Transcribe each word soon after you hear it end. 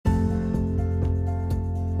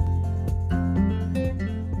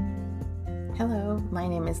My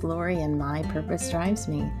name is Lori and my purpose drives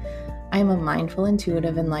me. I am a mindful,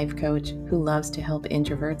 intuitive, and life coach who loves to help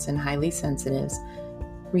introverts and highly sensitives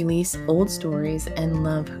release old stories and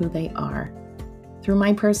love who they are. Through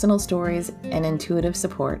my personal stories and intuitive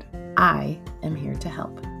support, I am here to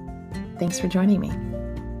help. Thanks for joining me.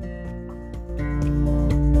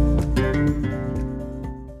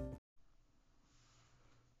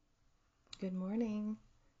 Good morning.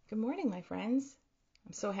 Good morning, my friends.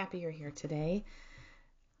 I'm so happy you're here today.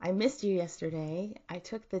 I missed you yesterday. I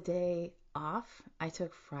took the day off. I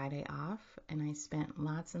took Friday off, and I spent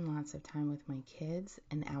lots and lots of time with my kids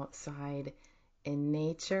and outside in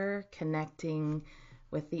nature, connecting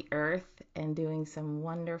with the earth and doing some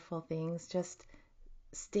wonderful things, just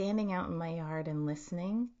standing out in my yard and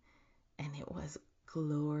listening, and it was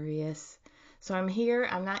glorious. So I'm here.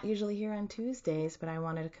 I'm not usually here on Tuesdays, but I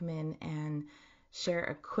wanted to come in and share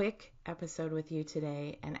a quick episode with you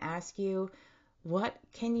today and ask you, what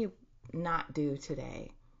can you not do today?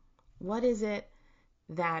 What is it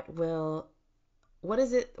that will, what is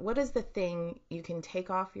the thing you can take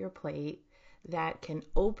off your plate that can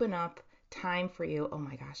open up time for you? Oh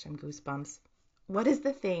my gosh, I'm goosebumps. What is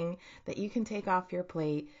the thing that you can take off your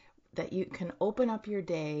plate that you can open up your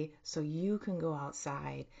day so you can go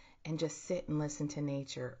outside and just sit and listen to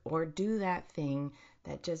nature, or do that thing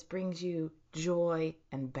that just brings you joy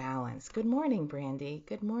and balance? Good morning, Brandy.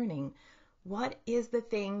 Good morning. What is the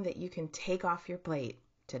thing that you can take off your plate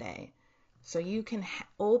today so you can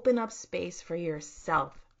open up space for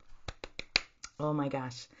yourself? Oh my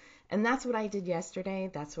gosh. And that's what I did yesterday.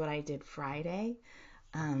 That's what I did Friday.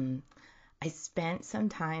 I spent some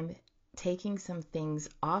time taking some things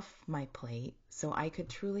off my plate so I could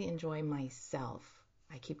truly enjoy myself.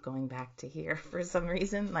 I keep going back to here for some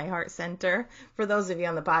reason, my heart center. For those of you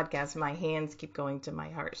on the podcast, my hands keep going to my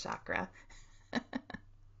heart chakra.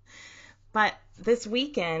 But this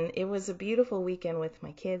weekend, it was a beautiful weekend with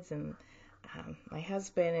my kids and my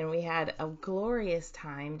husband, and we had a glorious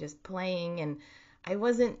time just playing, and I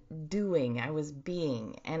wasn't doing, I was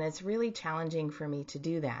being, and it's really challenging for me to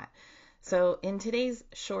do that. So in today's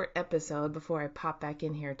short episode, before I pop back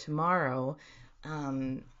in here tomorrow,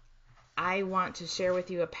 I want to share with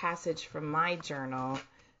you a passage from my journal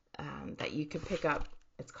that you can pick up.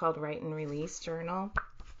 It's called Write and Release Journal,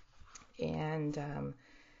 and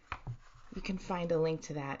you can find a link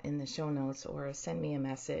to that in the show notes, or send me a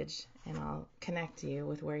message and I'll connect you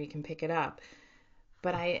with where you can pick it up.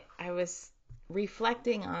 But I was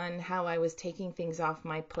reflecting on how I was taking things off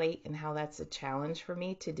my plate and how that's a challenge for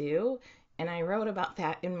me to do. And I wrote about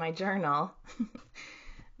that in my journal.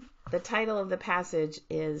 The title of the passage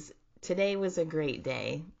is Today Was a Great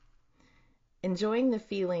Day. Enjoying the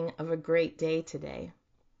feeling of a great day today.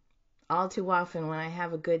 All too often when I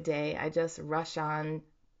have a good day, I just rush on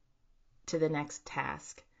to the next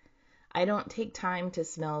task. I don't take time to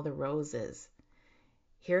smell the roses.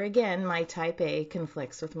 Here again, my type A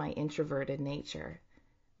conflicts with my introverted nature.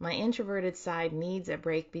 My introverted side needs a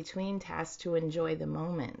break between tasks to enjoy the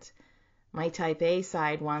moment. My type A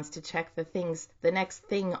side wants to check the next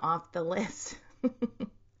thing off the list.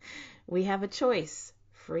 We have a choice,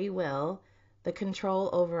 free will, the control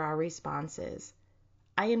over our responses.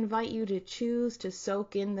 I invite you to choose to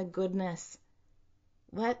soak in the goodness.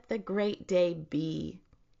 Let the great day be.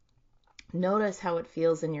 Notice how it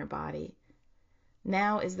feels in your body.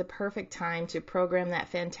 Now is the perfect time to program that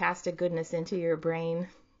fantastic goodness into your brain.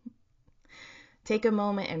 Take a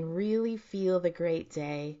moment and really feel the great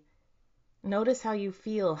day. Notice how you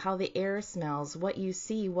feel, how the air smells, what you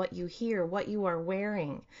see, what you hear, what you are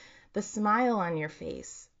wearing, the smile on your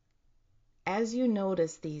face. As you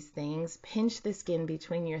notice these things, pinch the skin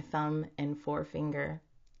between your thumb and forefinger.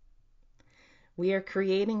 We are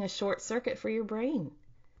creating a short circuit for your brain.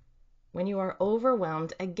 When you are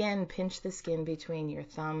overwhelmed, again pinch the skin between your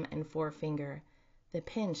thumb and forefinger. The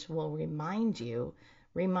pinch will remind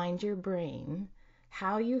your brain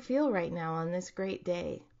how you feel right now on this great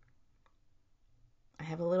day. I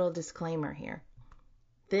have a little disclaimer here.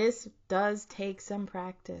 This does take some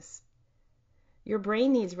practice. Your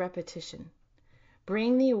brain needs repetition.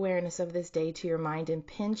 Bring the awareness of this day to your mind and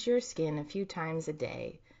pinch your skin a few times a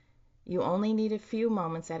day. You only need a few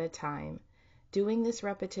moments at a time. Doing this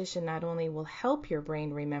repetition not only will help your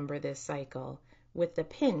brain remember this cycle with the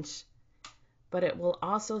pinch, but it will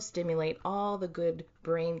also stimulate all the good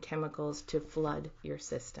brain chemicals to flood your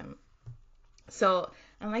system. So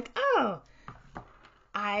I'm like,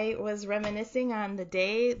 I was reminiscing on the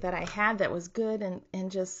day that I had that was good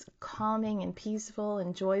and just calming and peaceful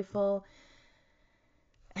and joyful.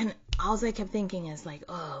 And all I kept thinking is like,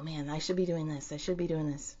 oh man, I should be doing this. I should be doing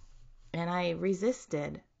this. And I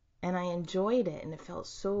resisted. and I enjoyed it, and it felt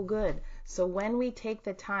so good. So when we take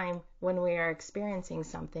the time, when we are experiencing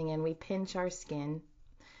something and we pinch our skin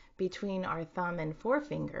between our thumb and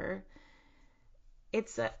forefinger,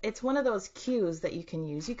 it's one of those cues that you can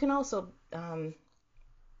use. You can also,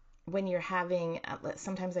 when you're having,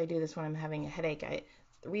 sometimes I do this when I'm having a headache,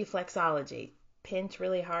 reflexology, pinch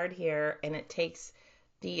really hard here, and it takes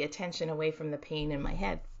the attention away from the pain in my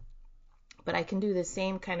head. But I can do the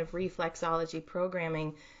same kind of reflexology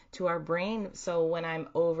programming to our brain. So when I'm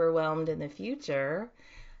overwhelmed in the future,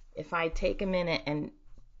 if I take a minute and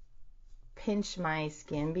pinch my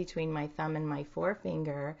skin between my thumb and my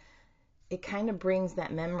forefinger, it kind of brings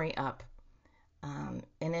that memory up.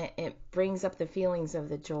 And it brings up the feelings of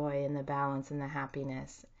the joy and the balance and the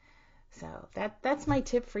happiness. So that's my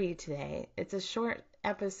tip for you today. It's a short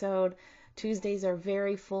episode. Tuesdays are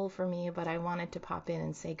very full for me, but I wanted to pop in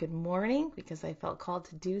and say good morning because I felt called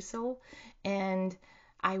to do so. And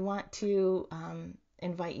I want to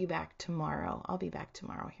invite you back tomorrow. I'll be back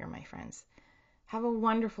tomorrow here, my friends. Have a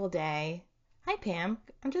wonderful day. Hi, Pam.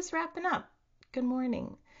 I'm just wrapping up. Good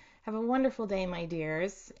morning. Have a wonderful day, my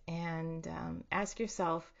dears. And ask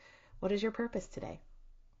yourself, what is your purpose today?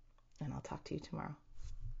 And I'll talk to you tomorrow.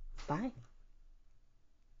 Bye.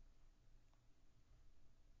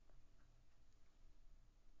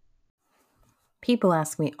 People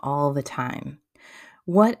ask me all the time,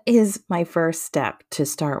 what is my first step to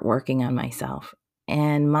start working on myself?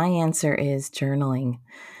 And my answer is journaling.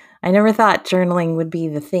 I never thought journaling would be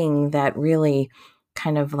the thing that really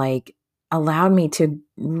kind of like allowed me to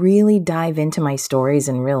really dive into my stories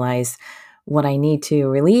and realize what I need to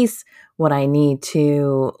release, what I need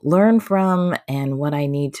to learn from, and what I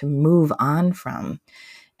need to move on from.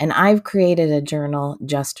 And I've created a journal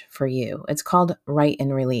just for you. It's called Write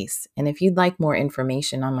and Release. And if you'd like more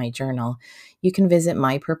information on my journal, you can visit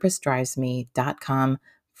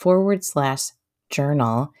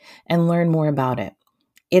mypurposedrivesme.com/journal and learn more about it.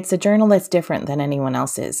 It's a journal that's different than anyone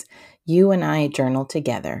else's. You and I journal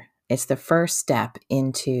together. It's the first step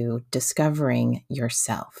into discovering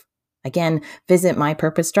yourself. Again, visit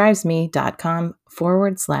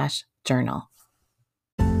mypurposedrivesme.com/journal.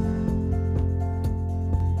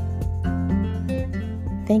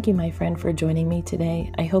 Thank you, my friend, for joining me today.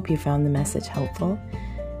 I hope you found the message helpful.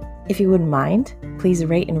 If you wouldn't mind, please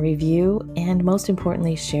rate and review, and most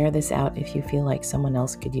importantly, share this out if you feel like someone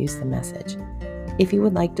else could use the message. If you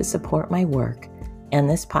would like to support my work and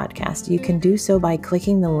this podcast, you can do so by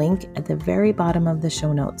clicking the link at the very bottom of the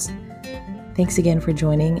show notes. Thanks again for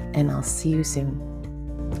joining, and I'll see you soon.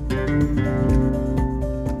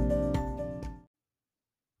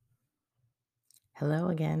 Hello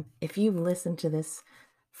again. If you've listened to this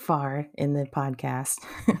far in the podcast,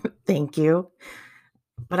 thank you.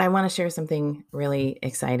 But I want to share something really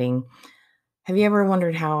exciting. Have you ever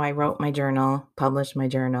wondered how I wrote my journal, published my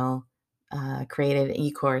journal, created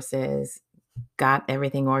e-courses, got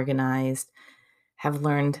everything organized, have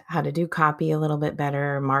learned how to do copy a little bit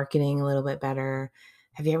better, marketing a little bit better?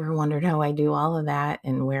 Have you ever wondered how I do all of that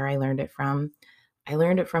and where I learned it from? I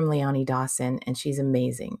learned it from Leonie Dawson, and she's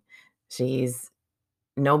amazing. She's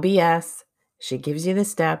no BS. She gives you the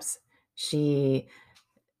steps. She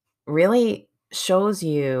really shows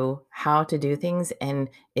you how to do things and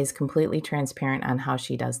is completely transparent on how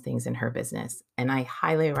she does things in her business. And I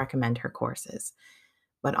highly recommend her courses.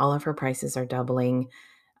 But all of her prices are doubling,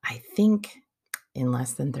 I think, in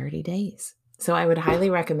less than 30 days. So I would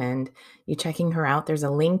highly recommend you checking her out. There's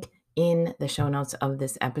a link in the show notes of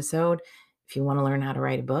this episode. If you want to learn how to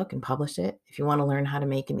write a book and publish it, if you want to learn how to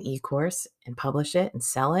make an e-course and publish it and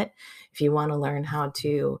sell it, if you want to learn how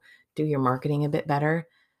to do your marketing a bit better,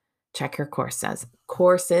 check her courses.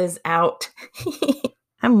 Courses out.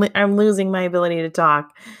 I'm losing my ability to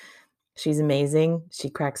talk. She's amazing. She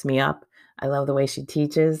cracks me up. I love the way she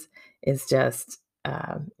teaches. It's just,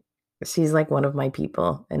 she's like one of my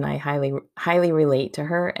people, and I highly relate to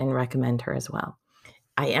her and recommend her as well.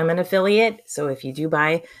 I am an affiliate, so if you do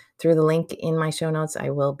buy through the link in my show notes,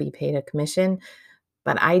 I will be paid a commission,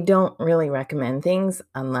 but I don't really recommend things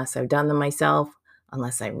unless I've done them myself,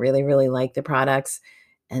 unless I really, really like the products,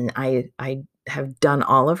 and I have done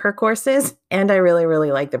all of her courses, and I really,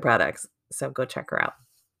 really like the products, so go check her out.